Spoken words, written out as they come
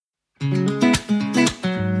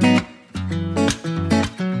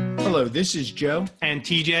this is Joe and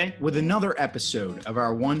TJ with another episode of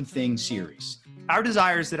our One Thing series. Our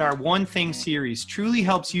desire is that our One Thing series truly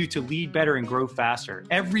helps you to lead better and grow faster.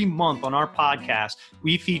 Every month on our podcast,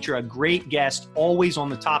 we feature a great guest always on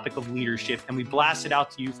the topic of leadership, and we blast it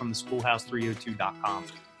out to you from the schoolhouse302.com.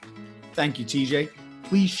 Thank you, TJ.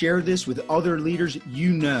 Please share this with other leaders you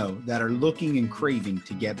know that are looking and craving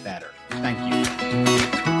to get better. Thank you.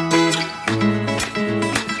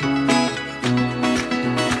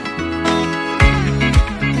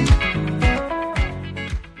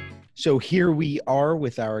 So here we are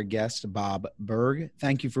with our guest, Bob Burg.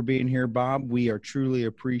 Thank you for being here, Bob. We are truly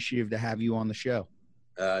appreciative to have you on the show.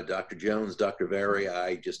 Dr. Jones, Dr. Very,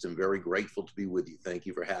 I just am very grateful to be with you. Thank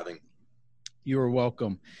you for having me. You are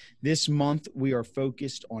welcome. This month, we are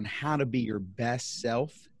focused on how to be your best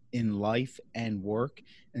self in life and work.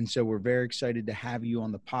 And so we're very excited to have you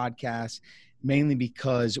on the podcast, mainly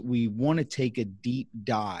because we want to take a deep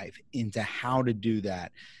dive into how to do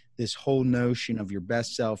that. This whole notion of your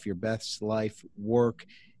best self, your best life, work,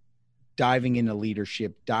 diving into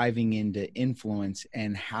leadership, diving into influence,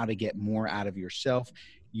 and how to get more out of yourself.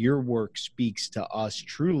 Your work speaks to us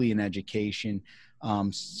truly in education,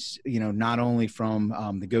 not only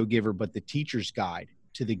from the Go-Giver, but the Teacher's Guide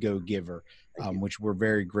to the Go-Giver, which we're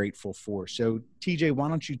very grateful for. So, TJ, why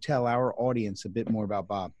don't you tell our audience a bit more about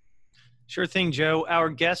Bob? Sure thing, Joe. Our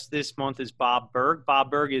guest this month is Bob Burg. Bob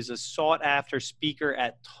Burg is a sought-after speaker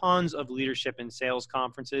at tons of leadership and sales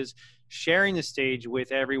conferences, sharing the stage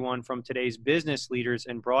with everyone from today's business leaders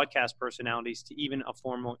and broadcast personalities to even a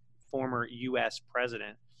former U.S.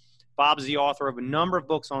 president. Bob is the author of a number of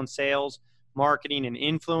books on sales, marketing, and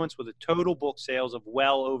influence, with a total book sales of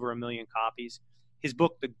well over 1 million copies. His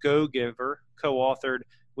book, The Go-Giver, co-authored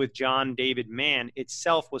with John David Mann,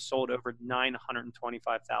 itself was sold over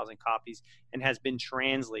 925,000 copies and has been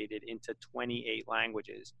translated into 28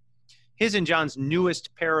 languages. His and John's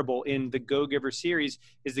newest parable in the Go-Giver series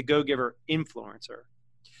is the Go-Giver Influencer.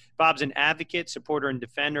 Bob's an advocate, supporter, and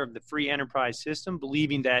defender of the free enterprise system,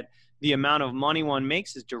 believing that the amount of money one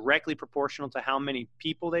makes is directly proportional to how many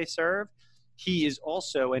people they serve. He is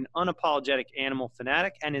also an unapologetic animal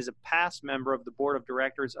fanatic and is a past member of the board of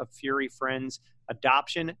directors of Fury Friends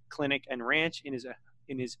Adoption Clinic and Ranch in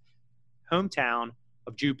his hometown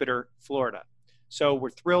of Jupiter, Florida. So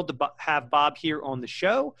we're thrilled to have Bob here on the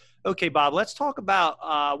show. Okay, Bob, let's talk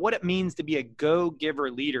about what it means to be a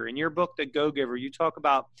Go-Giver leader. In your book, The Go-Giver, you talk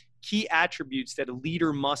about key attributes that a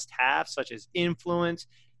leader must have, such as influence,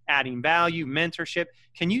 adding value, mentorship.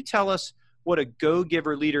 Can you tell us what a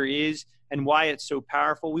Go-Giver leader is and why it's so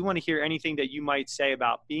powerful? We want to hear anything that you might say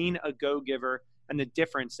about being a Go-Giver and the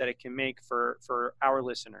difference that it can make for our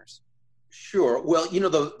listeners. Sure. Well,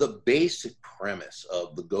 the basic premise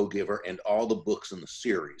of the Go-Giver and all the books in the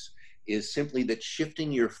series is simply that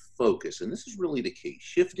shifting your focus, and this is really the key,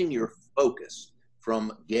 shifting your focus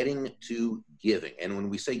from getting to giving. And when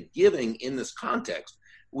we say giving in this context,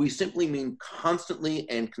 we simply mean constantly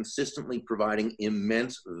and consistently providing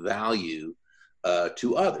immense value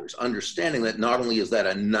to others, understanding that not only is that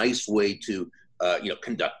a nice way to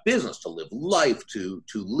conduct business, to live life, to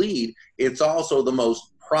lead, it's also the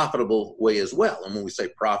most profitable way as well. And when we say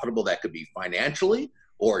profitable, that could be financially,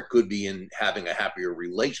 or it could be in having a happier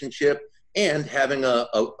relationship and having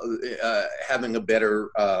a better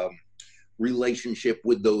relationship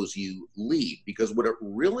with those you lead. Because what it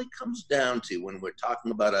really comes down to when we're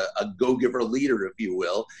talking about a Go-Giver leader, if you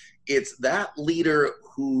will, it's that leader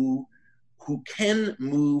who can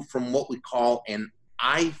move from what we call an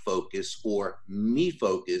I focus or me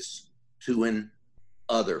focus to an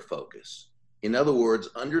other focus. In other words,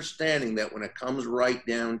 understanding that when it comes right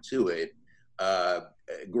down to it,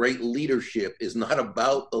 great leadership is not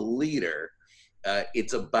about the leader.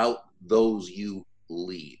 It's about those you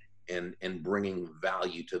lead and bringing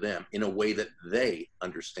value to them in a way that they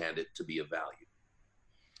understand it to be of value.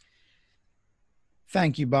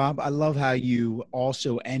 Thank you, Bob. I love how you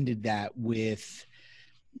also ended that with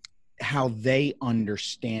how they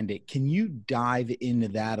understand it. Can you dive into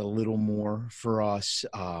that a little more for us?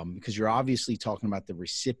 Because you're obviously talking about the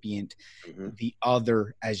recipient, the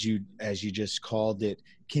other, as you just called it.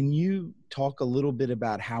 Can you talk a little bit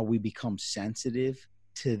about how we become sensitive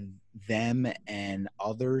to them and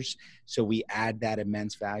others so we add that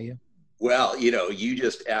immense value? Well, you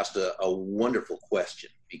just asked a wonderful question,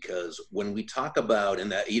 because when we talk about,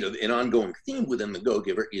 and that, an ongoing theme within the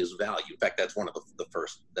Go-Giver is value. In fact, that's one of the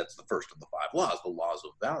first of the 5 laws, the laws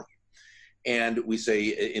of value. And we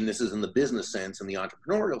say, and this is in the business sense and the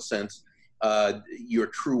entrepreneurial sense, your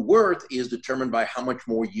true worth is determined by how much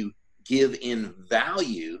more you give in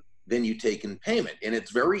value than you take in payment. And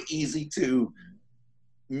it's very easy to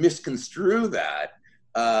misconstrue that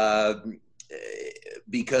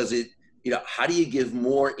because how do you give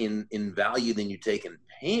more in value than you take in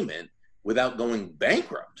payment without going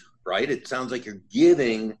bankrupt, right? It sounds like you're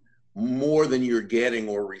giving more than you're getting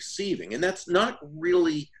or receiving, and that's not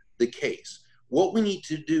really the case. What we need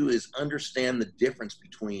to do is understand the difference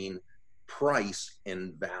between price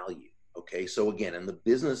and value. Okay, so again, in the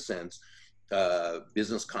business sense,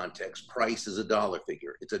 business context, price is a dollar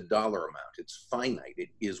figure. It's a dollar amount. It's finite. It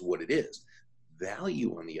is what it is.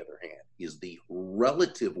 Value, on the other hand, is the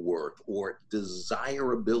relative worth or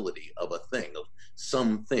desirability of a thing, of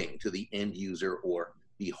something to the end user or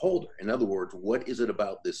beholder. In other words, what is it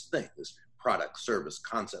about this thing, this product, service,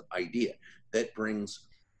 concept, idea that brings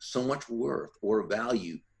so much worth or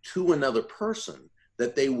value to another person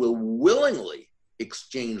that they will willingly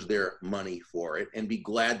exchange their money for it and be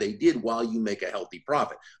glad they did while you make a healthy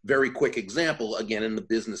profit? Very quick example, again, in the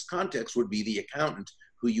business context, would be the accountant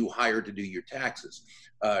who you hire to do your taxes.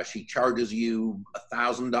 She charges you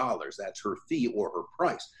 $1,000. That's her fee or her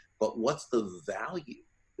price. But what's the value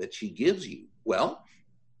that she gives you? Well,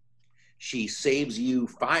 she saves you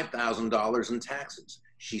 $5,000 in taxes.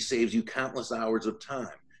 She saves you countless hours of time.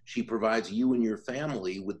 She provides you and your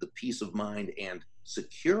family with the peace of mind and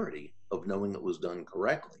security of knowing it was done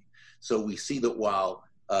correctly. So we see that while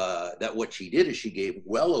that what she did is she gave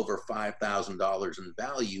well over $5,000 in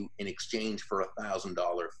value in exchange for a $1,000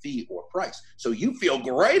 fee or price. So you feel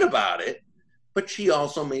great about it, but she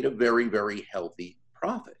also made a very, very healthy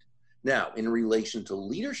profit. Now, in relation to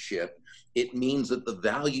leadership, it means that the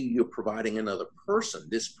value you're providing another person,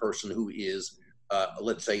 this person who is,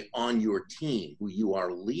 let's say, on your team, who you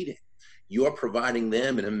are leading, you're providing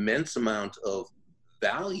them an immense amount of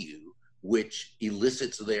value, which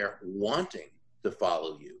elicits their wanting to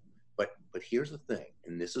follow you. But here's the thing,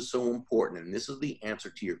 and this is so important, and this is the answer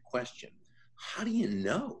to your question. How do you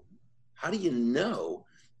know? How do you know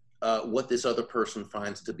what this other person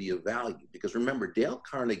finds to be of value? Because remember, Dale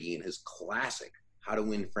Carnegie in his classic How to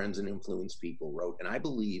Win Friends and Influence People wrote, and I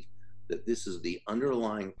believe that this is the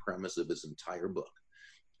underlying premise of his entire book.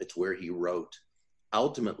 It's where he wrote,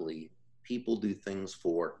 ultimately, people do things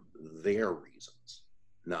for their reasons,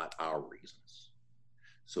 not our reasons.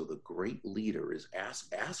 So the great leader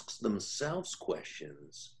asks themselves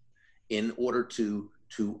questions in order to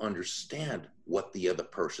understand what the other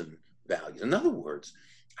person values. In other words,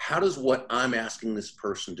 how does what I'm asking this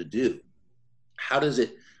person to do, how does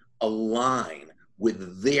it align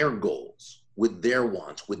with their goals, with their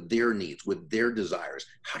wants, with their needs, with their desires?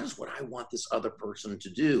 How does what I want this other person to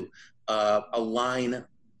do align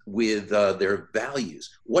with their values?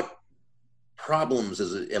 What problems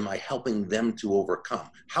am I helping them to overcome?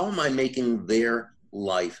 How am I making their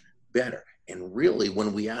life better? And really,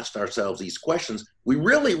 when we ask ourselves these questions, we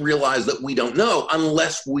really realize that we don't know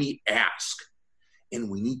unless we ask. And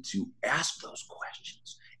we need to ask those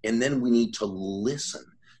questions. And then we need to listen,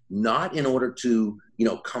 not in order to,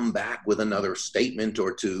 come back with another statement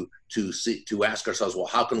or to ask ourselves, well,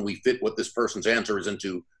 how can we fit what this person's answer is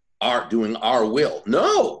into doing our will?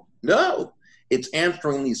 No. It's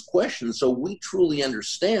answering these questions so we truly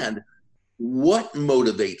understand what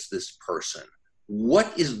motivates this person.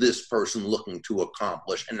 What is this person looking to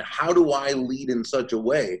accomplish, and how do I lead in such a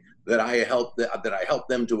way that I help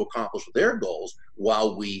them to accomplish their goals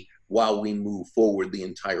while we move forward the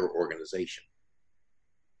entire organization?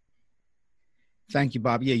 Thank you,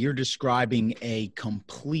 Bob. Yeah, you're describing a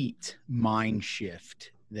complete mind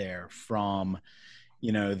shift there from,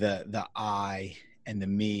 the I and the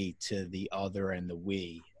me to the other and the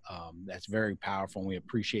we. That's very powerful, and we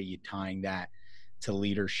appreciate you tying that to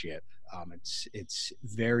leadership. It's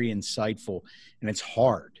very insightful, and it's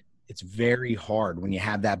hard. It's very hard when you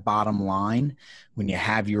have that bottom line, when you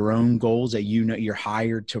have your own goals that you're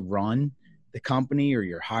hired to run the company or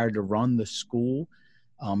you're hired to run the school.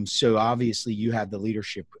 So obviously you have the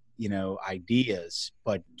leadership, ideas,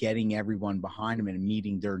 but getting everyone behind them and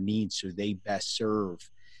meeting their needs so they best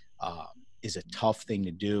serve is a tough thing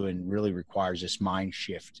to do and really requires this mind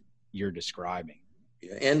shift you're describing.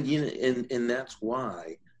 Yeah, and that's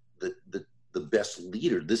why the best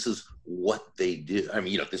leader, this is what they do. I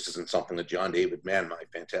mean, this isn't something that John David Mann, my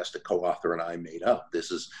fantastic co-author, and I made up.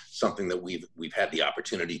 This is something that we've had the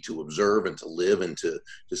opportunity to observe and to live and to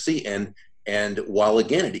see. And while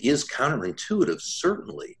again it is counterintuitive,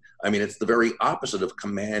 certainly, I mean, it's the very opposite of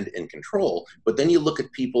command and control. But then you look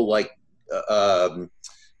at people like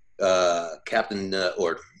Captain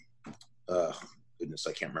goodness,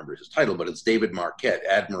 I can't remember his title, but it's David Marquette,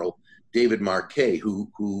 Admiral David Marquette,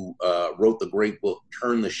 who wrote the great book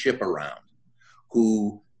Turn the Ship Around,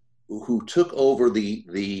 who took over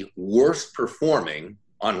the worst performing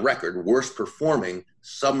on record, worst performing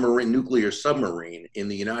nuclear submarine in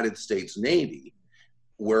the United States Navy,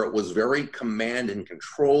 where it was very command and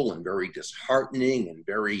control and very disheartening and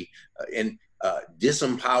very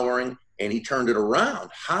disempowering, and he turned it around.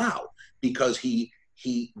 How? Because he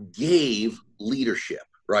gave leadership,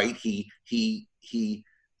 right? He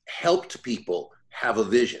helped people have a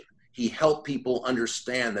vision. He helped people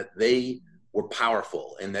understand that they were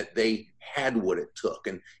powerful and that they had what it took.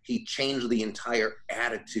 And he changed the entire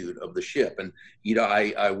attitude of the ship. And, you know,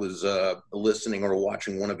 I was listening or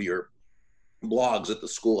watching one of your blogs at the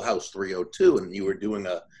Schoolhouse 302, and you were doing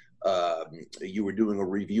a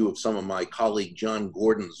review of some of my colleague John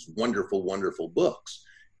Gordon's wonderful books.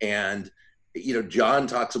 And, you know, John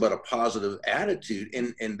talks about a positive attitude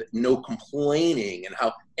and no complaining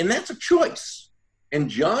and that's a choice. And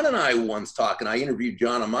John and I once talked, and I interviewed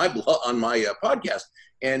John on my podcast,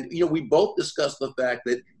 and, you know, we both discussed the fact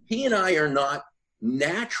that he and I are not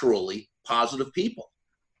naturally positive people.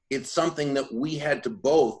 It's something that we had to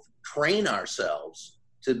both train ourselves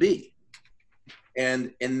to be.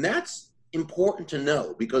 And that's important to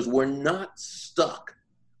know, because we're not stuck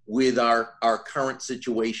with our current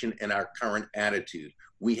situation and our current attitude.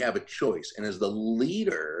 We have a choice. And as the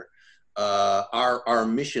leader, our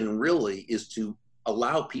mission really is to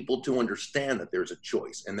allow people to understand that there's a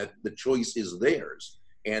choice and that the choice is theirs,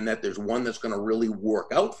 and that there's one that's going to really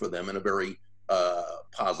work out for them in a very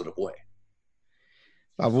positive way.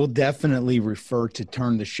 We'll definitely refer to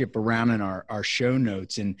Turn the Ship Around in our show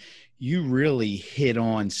notes. And you really hit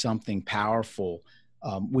on something powerful,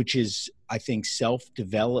 which is, I think,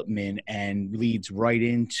 self-development, and leads right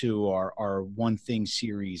into our One Thing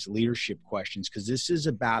series leadership questions, because this is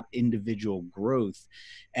about individual growth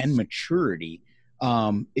and maturity.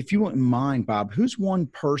 If you wouldn't mind, Bob, who's one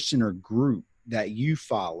person or group that you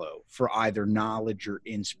follow for either knowledge or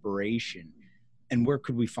inspiration, and where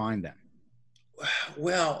could we find them?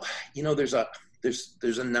 Well, you know, there's a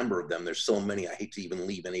number of them. There's so many, I hate to even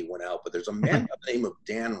leave anyone out, but there's a man by the name of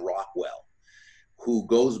Dan Rockwell, who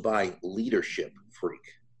goes by Leadership Freak.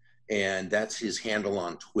 And that's his handle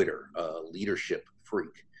on Twitter, Leadership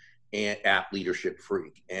Freak, and at Leadership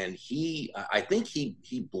Freak. And I think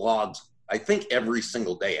he blogs, I think every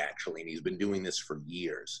single day, actually, and he's been doing this for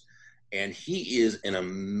years. And he is an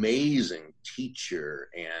amazing teacher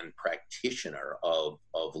and practitioner of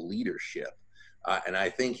leadership. And I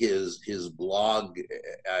think his blog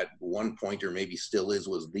at one point, or maybe still is,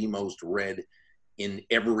 was the most read in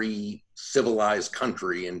every civilized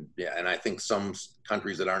country. And I think some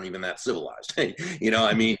countries that aren't even that civilized, you know,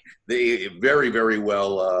 I mean, they very, very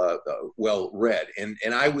well read. And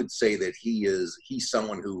I would say that he's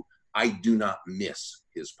someone who I do not miss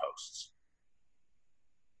his posts.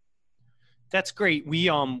 That's great. We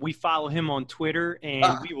follow him on Twitter,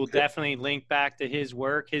 and we will definitely link back to his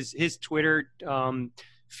work. His Twitter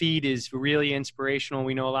feed is really inspirational.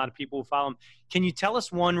 We know a lot of people who follow him. Can you tell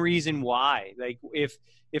us one reason why? Like, if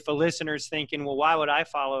a listener's thinking, well, why would I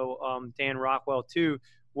follow Dan Rockwell too?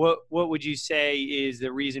 What would you say is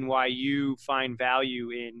the reason why you find value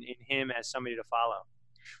in him as somebody to follow?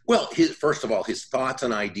 Well, first of all, his thoughts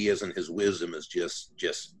and ideas and his wisdom is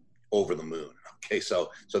just over the moon. Okay, so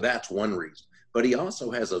that's one reason. But he also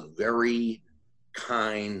has a very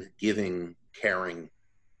kind, giving, caring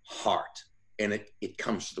heart, and it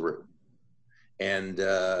comes through. And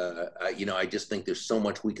you know, I just think there's so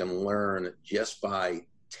much we can learn just by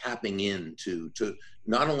tapping into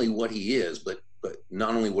not only what he is, but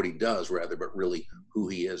not only what he does, rather, but really who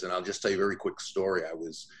he is. And I'll just tell you a very quick story.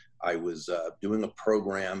 I was doing a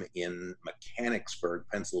program in Mechanicsburg,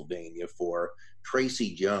 Pennsylvania, for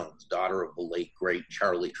Tracy Jones, daughter of the late, great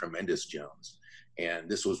Charlie Tremendous Jones. And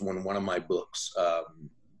this was when one of my books,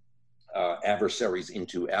 Adversaries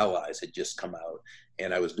into Allies, had just come out.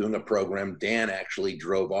 And I was doing a program. Dan actually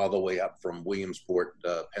drove all the way up from Williamsport,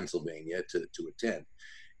 Pennsylvania to attend.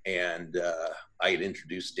 And I had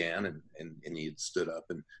introduced Dan, and he had stood up,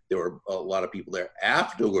 and there were a lot of people there.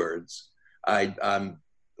 Afterwards, I'm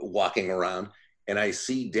walking around, and I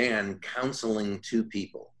see Dan counseling two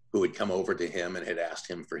people who had come over to him and had asked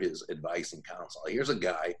him for his advice and counsel. Here's a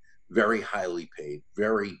guy, very highly paid,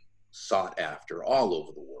 very sought after all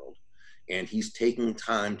over the world, and he's taking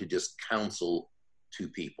time to just counsel two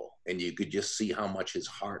people. And you could just see how much his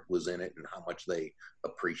heart was in it and how much they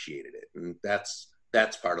appreciated it. And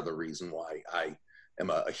that's part of the reason why I am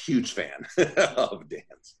a huge fan of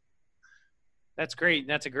Dan's. That's great.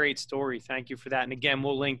 That's a great story. Thank you for that. And again,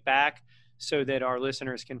 we'll link back so that our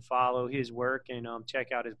listeners can follow his work and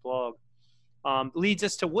check out his blog. Leads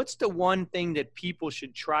us to, what's the one thing that people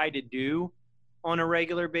should try to do on a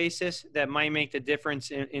regular basis that might make the difference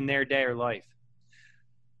in their day or life?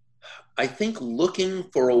 I think looking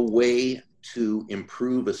for a way to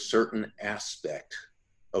improve a certain aspect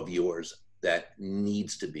of yours that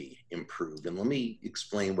needs to be improved. And let me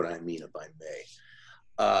explain what I mean, if I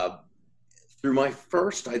may. Through my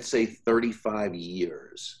first, I'd say 35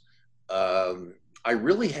 years, I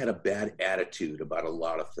really had a bad attitude about a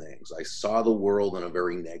lot of things. I saw the world in a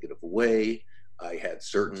very negative way. I had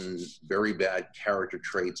certain very bad character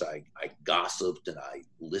traits. I gossiped and I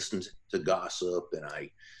listened to gossip, and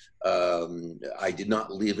I did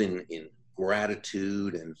not live in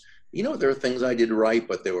gratitude. And there are things I did right,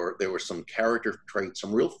 but there were some character traits,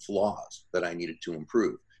 some real flaws that I needed to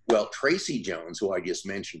improve. Well, Tracy Jones, who I just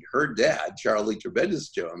mentioned, her dad, Charlie Tremendous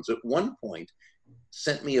Jones, at one point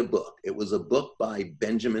sent me a book. It was a book by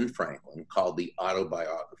Benjamin Franklin called The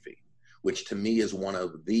Autobiography, which to me is one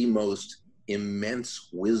of the most immense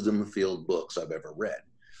wisdom-filled books I've ever read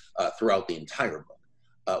throughout the entire book.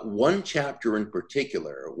 One chapter in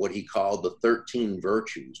particular, what he called the 13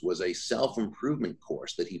 Virtues, was a self-improvement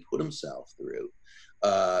course that he put himself through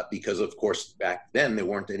because, of course, back then there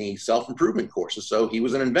weren't any self-improvement courses. So he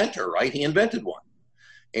was an inventor, right? He invented one.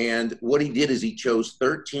 And what he did is he chose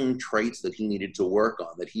 13 traits that he needed to work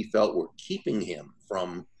on that he felt were keeping him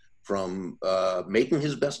from making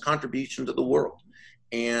his best contribution to the world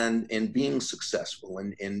and being successful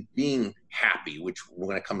and being happy, which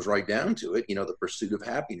when it comes right down to it, the pursuit of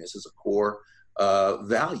happiness is a core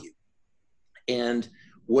value. And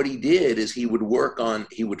what he did is he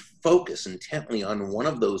would focus intently on one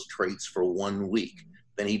of those traits for 1 week.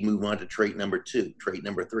 Then he'd move on to trait number 2, trait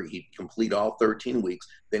number 3. He'd complete all 13 weeks.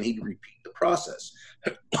 Then he'd repeat the process.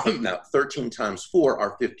 Now, 13 times 4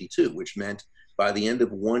 are 52, which meant by the end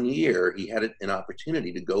of 1 year, he had an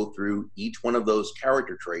opportunity to go through each one of those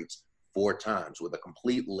character traits 4 times with a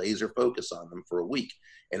complete laser focus on them for a week.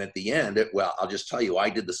 And at the end, I'll just tell you, I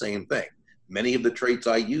did the same thing. Many of the traits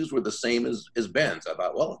I used were the same as Ben's. I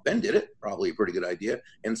thought, well, if Ben did it, probably a pretty good idea.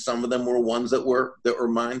 And some of them were ones that were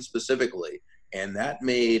mine specifically. And that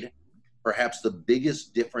made perhaps the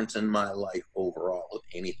biggest difference in my life overall of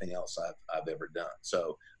anything else I've ever done.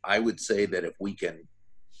 So I would say that if we can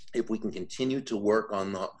continue to work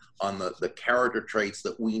on the character traits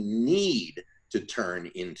that we need to turn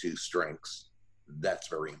into strengths, that's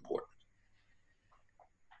very important.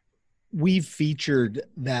 We've featured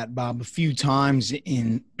that, Bob, a few times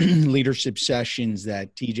in leadership sessions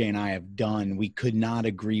that TJ and I have done. We could not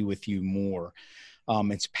agree with you more.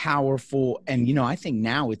 It's powerful. And, I think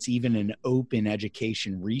now it's even an open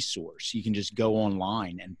education resource. You can just go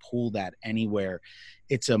online and pull that anywhere.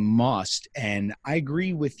 It's a must. And I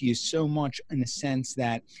agree with you so much in the sense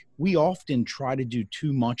that we often try to do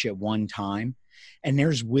too much at one time. And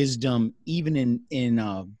there's wisdom even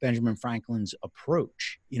in Benjamin Franklin's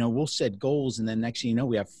approach. We'll set goals, and then next thing you know,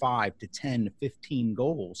 we have 5 to 10 to 15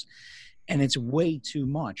 goals. And it's way too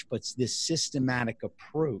much. But this systematic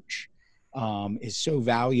approach is so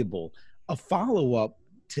valuable. A follow-up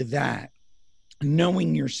to that,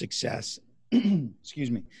 knowing your success,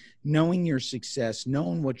 knowing your success,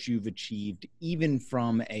 knowing what you've achieved, even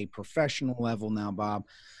from a professional level now, Bob,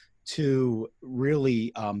 to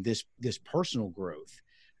really this personal growth.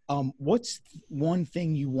 What's one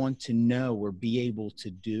thing you want to know or be able to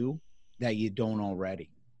do that you don't already?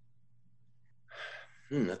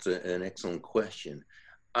 That's an excellent question.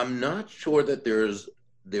 I'm not sure that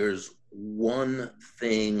there's one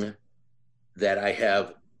thing that I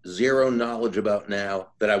have zero knowledge about now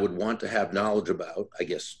that I would want to have knowledge about. I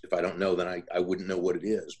guess if I don't know, then I wouldn't know what it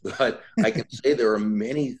is. But I can say there are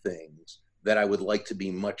many things that I would like to be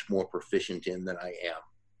much more proficient in than I am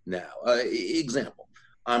now. Example,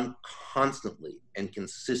 I'm constantly and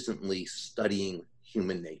consistently studying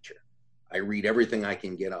human nature. I read everything I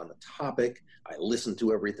can get on the topic. I listen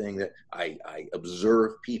to everything that I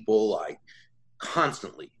observe people. I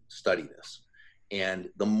constantly study this. And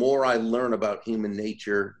the more I learn about human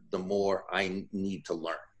nature, the more I need to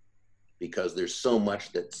learn, because there's so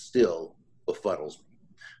much that still befuddles me.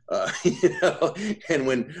 And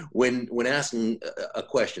when asking a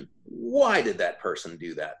question, why did that person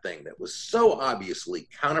do that thing that was so obviously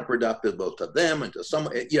counterproductive both to them and to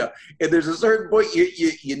someone, and there's a certain point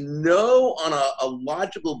you know on a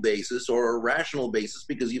logical basis or a rational basis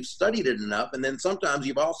because you've studied it enough, and then sometimes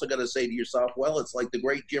you've also got to say to yourself, well, it's like the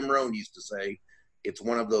great Jim Rohn used to say, it's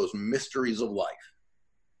one of those mysteries of life.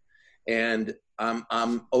 And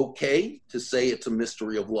I'm okay to say it's a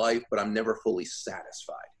mystery of life, but I'm never fully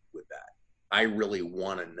satisfied with that. I really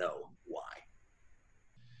want to know why.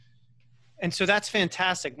 And so that's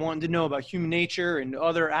fantastic, wanting to know about human nature and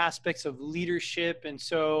other aspects of leadership. And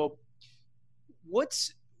so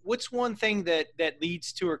what's one thing that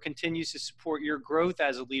leads to or continues to support your growth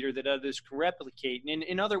as a leader that others can replicate? And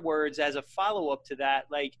in other words, as a follow-up to that,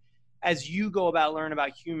 like as you go about learning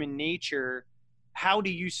about human nature, how do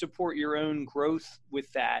you support your own growth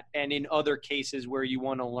with that? And in other cases where you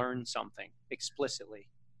want to learn something explicitly?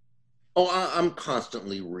 Oh, I'm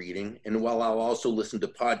constantly reading, and while I'll also listen to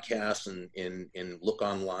podcasts and look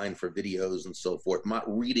online for videos and so forth, my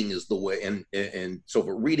reading is the way, and so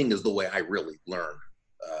for reading is the way I really learn,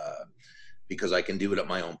 because I can do it at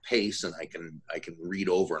my own pace, and I can read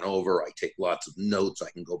over and over. I take lots of notes.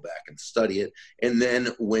 I can go back and study it, and then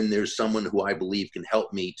when there's someone who I believe can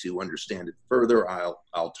help me to understand it further,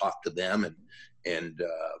 I'll talk to them and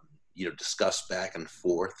discuss back and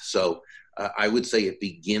forth. So I would say it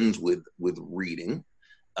begins with reading,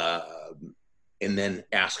 and then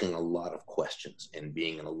asking a lot of questions and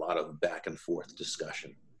being in a lot of back and forth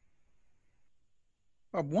discussion.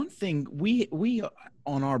 One thing we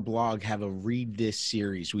on our blog have a read this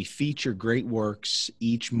series. We feature great works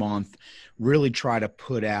each month, really try to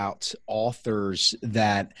put out authors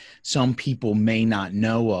that some people may not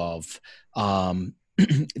know of,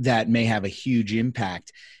 that may have a huge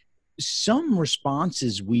impact. Some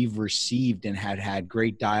responses we've received and had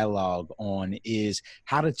great dialogue on is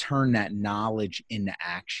how to turn that knowledge into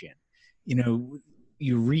action.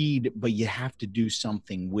 You read, but you have to do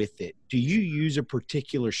something with it. Do you use a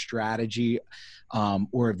particular strategy,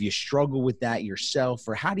 or have you struggled with that yourself?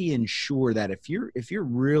 Or how do you ensure that if you're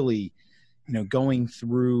really, going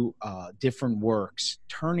through different works,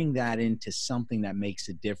 turning that into something that makes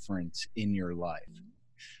a difference in your life?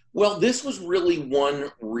 Well, this was really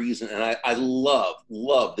one reason, and I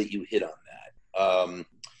love that you hit on that.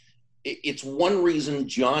 It's one reason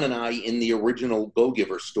John and I, in the original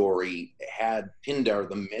Go-Giver story, had Pindar,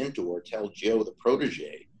 the mentor, tell Joe, the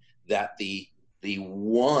protege, that the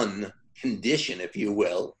one condition, if you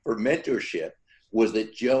will, for mentorship was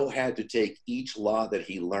that Joe had to take each law that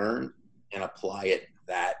he learned and apply it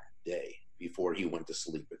that day before he went to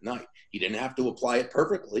sleep at night. He didn't have to apply it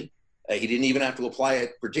perfectly. He didn't even have to apply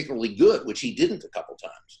it particularly good, which he didn't a couple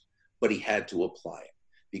times, but he had to apply it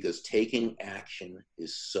because taking action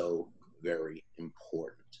is so very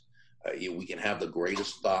important. We can have the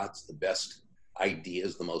greatest thoughts, the best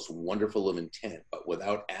ideas, the most wonderful of intent, but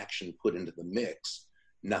without action put into the mix,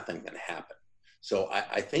 nothing can happen. So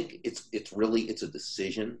I think it's a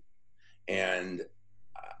decision. And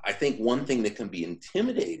I think one thing that can be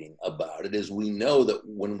intimidating about it is we know that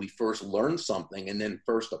when we first learn something and then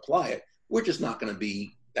first apply it, we're just not going to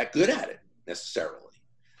be that good at it necessarily.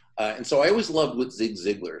 And so I always loved what Zig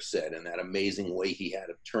Ziglar said in that amazing way he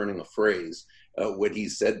had of turning a phrase, when he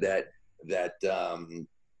said that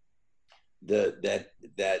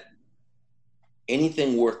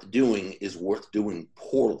anything worth doing is worth doing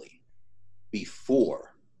poorly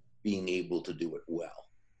before being able to do it well.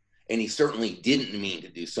 And he certainly didn't mean to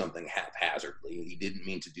do something haphazardly. He didn't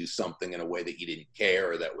mean to do something in a way that he didn't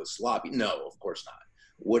care or that was sloppy. No, of course not.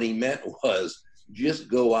 What he meant was just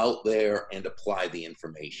go out there and apply the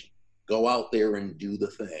information. Go out there and do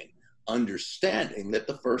the thing, understanding that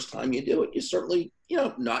the first time you do it, you're certainly,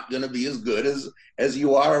 not going to be as good as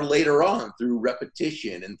you are later on through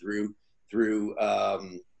repetition and through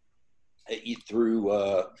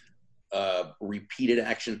repeated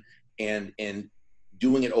action and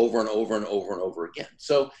doing it over and over and over and over again.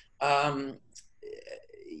 So, so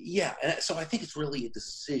I think it's really a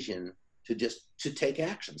decision to take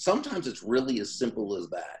action. Sometimes it's really as simple as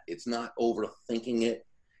that. It's not overthinking it.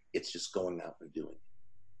 It's just going out and doing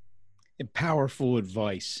it. Powerful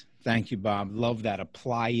advice. Thank you, Bob. Love that.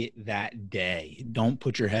 Apply it that day. Don't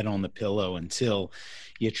put your head on the pillow until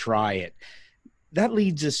you try it. That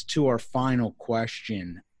leads us to our final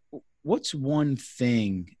question. What's one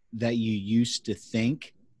thing that you used to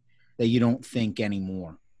think that you don't think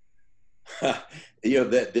anymore?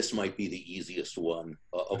 That this might be the easiest one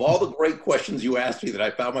of all the great questions you asked me that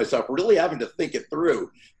I found myself really having to think it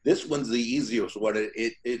through. This one's the easiest one.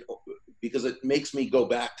 It because it makes me go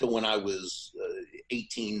back to when I was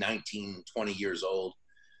 18, 19, 20 years old,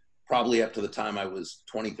 probably up to the time I was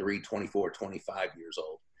 23, 24, 25 years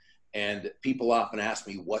old. And people often ask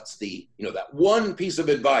me, what's the, that one piece of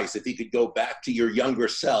advice, if you could go back to your younger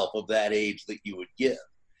self of that age, that you would give?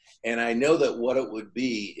 And I know that what it would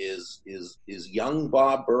be is young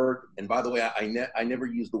Bob Burg. And by the way, I never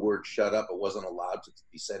used the word shut up. It wasn't allowed to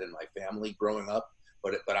be said in my family growing up,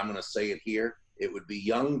 but I'm going to say it here. It would be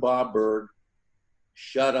young Bob Burg,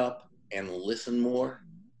 shut up and listen more,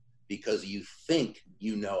 because you think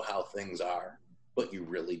you know how things are, but you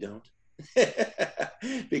really don't.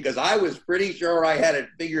 because I was pretty sure I had it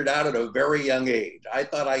figured out at a very young age. I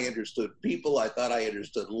thought I understood people. I thought I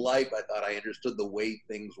understood life. I thought I understood the way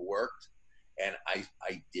things worked, and I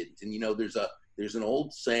didn't. And there's an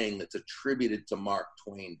old saying that's attributed to Mark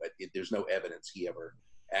Twain, but there's no evidence he ever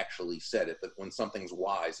actually said it. But when something's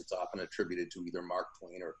wise, it's often attributed to either Mark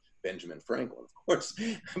Twain or Benjamin Franklin, of course,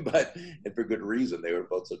 and for good reason. They were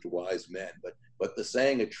both such wise men. But the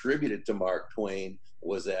saying attributed to Mark Twain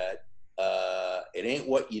was that it ain't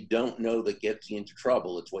what you don't know that gets you into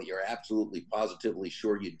trouble. It's what you're absolutely positively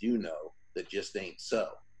sure you do know that just ain't so.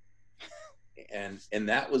 And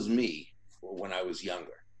that was me when I was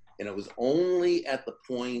younger. And it was only at the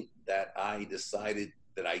point that I decided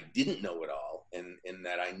that I didn't know it all and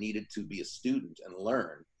that I needed to be a student and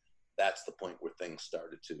learn. That's the point where things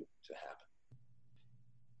started to happen.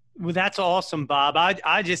 Well, that's awesome, Bob.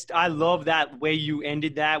 I love that way you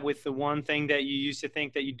ended that with the one thing that you used to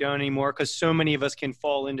think that you don't anymore, because so many of us can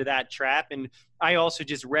fall into that trap. And I also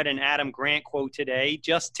just read an Adam Grant quote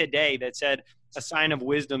just today, that said, a sign of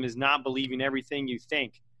wisdom is not believing everything you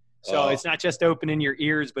think. So it's not just opening your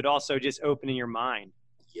ears, but also just opening your mind.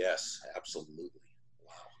 Yes, absolutely.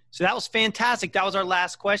 Wow. So that was fantastic. That was our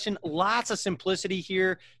last question. Lots of simplicity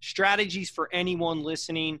here. Strategies for anyone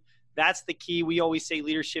listening. That's the key. We always say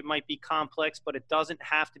leadership might be complex, but it doesn't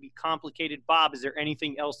have to be complicated. Bob, is there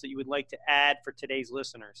anything else that you would like to add for today's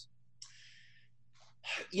listeners?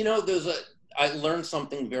 I learned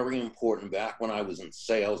something very important back when I was in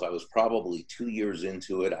sales. I was probably 2 years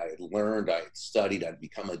into it. I had learned, I had studied, I'd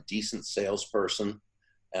become a decent salesperson.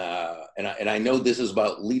 And I know this is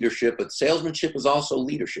about leadership, but salesmanship is also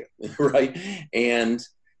leadership, right? And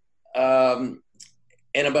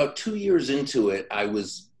about 2 years into it, I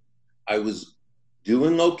was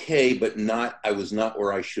doing okay, but I was not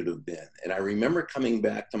where I should have been. And I remember coming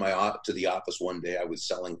back to the office one day. I was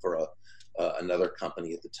selling for another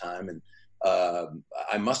company at the time, and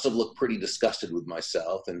I must have looked pretty disgusted with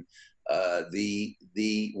myself. And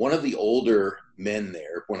one of the older men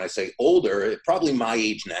there, when I say older, probably my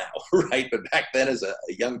age now, right? But back then, as a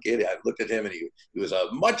young kid, I looked at him, and he was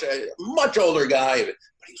a much older guy, but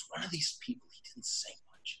he was one of these people. He didn't say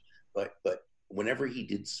much, but whenever he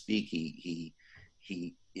did speak,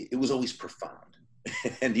 it was always profound.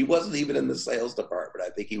 And he wasn't even in the sales department.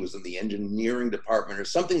 I think he was in the engineering department or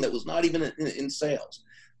something that was not even in sales.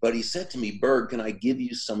 But he said to me, "Berg, can I give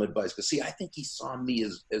you some advice?" Because, see, I think he saw me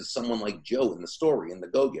as someone like Joe in the story, in The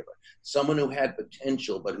Go-Giver, someone who had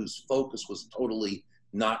potential, but whose focus was totally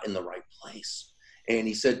not in the right place. And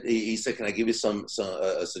he said, "Can I give you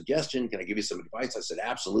a suggestion? Can I give you some advice?" I said,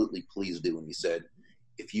 "Absolutely, please do." And he said,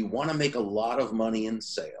 "If you want to make a lot of money in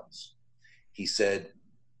sales," he said,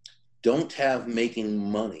 "don't have making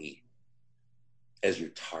money as your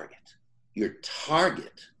target. Your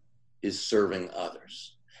target is serving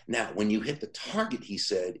others. Now, when you hit the target," he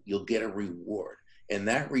said, "you'll get a reward. And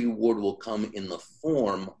that reward will come in the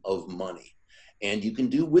form of money. And you can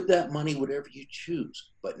do with that money whatever you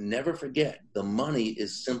choose. But never forget, the money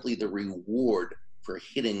is simply the reward for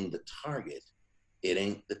hitting the target. It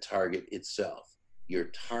ain't the target itself. Your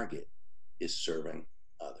target is serving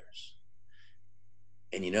others."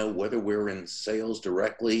 And whether we're in sales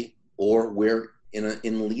directly or we're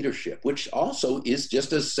in leadership, which also is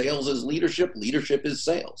just as sales as leadership is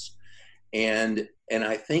sales. And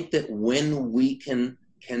I think that when we can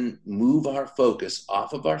move our focus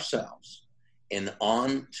off of ourselves and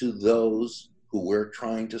on to those who we're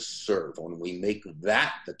trying to serve, when we make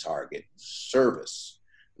that the target, service,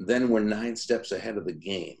 then we're 9 steps ahead of the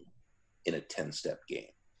game in a 10-step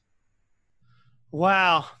game.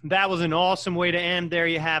 Wow, that was an awesome way to end. There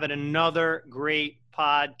you have it, another great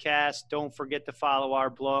podcast. Don't forget to follow our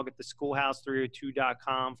blog at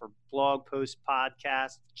theschoolhouse302.com for blog posts,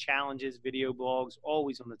 podcasts, challenges, video blogs,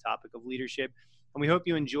 always on the topic of leadership. And we hope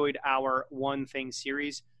you enjoyed our One Thing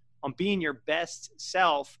series on being your best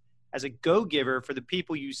self as a go-giver for the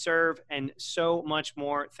people you serve, and so much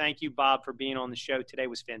more. Thank you, Bob, for being on the show today. It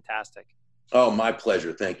was fantastic. Oh, my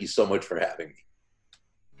pleasure. Thank you so much for having me.